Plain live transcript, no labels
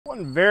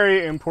One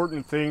very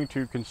important thing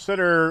to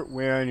consider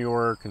when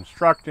you're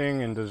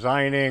constructing and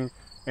designing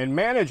and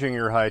managing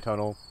your high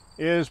tunnel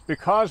is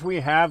because we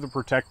have the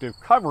protective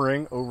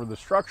covering over the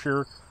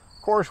structure,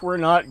 of course we're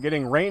not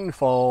getting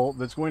rainfall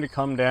that's going to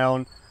come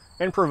down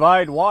and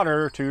provide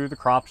water to the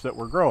crops that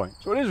we're growing.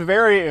 So it is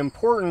very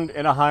important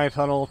in a high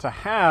tunnel to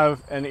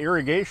have an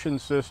irrigation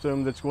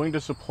system that's going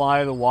to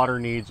supply the water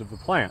needs of the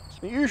plants.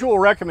 The usual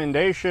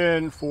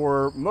recommendation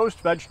for most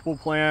vegetable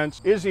plants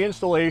is the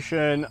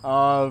installation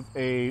of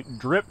a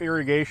drip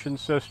irrigation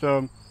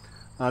system.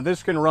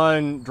 This can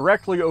run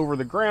directly over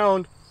the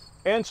ground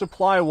and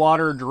supply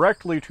water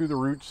directly to the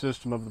root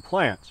system of the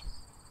plants.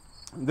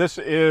 This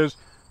is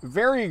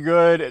very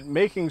good at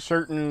making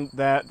certain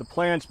that the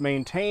plants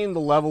maintain the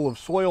level of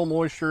soil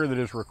moisture that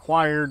is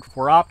required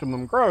for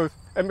optimum growth.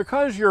 And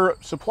because you're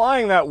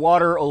supplying that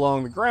water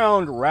along the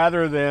ground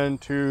rather than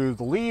to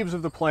the leaves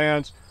of the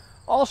plants,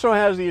 also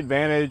has the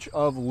advantage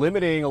of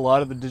limiting a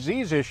lot of the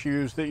disease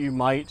issues that you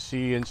might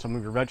see in some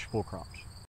of your vegetable crops.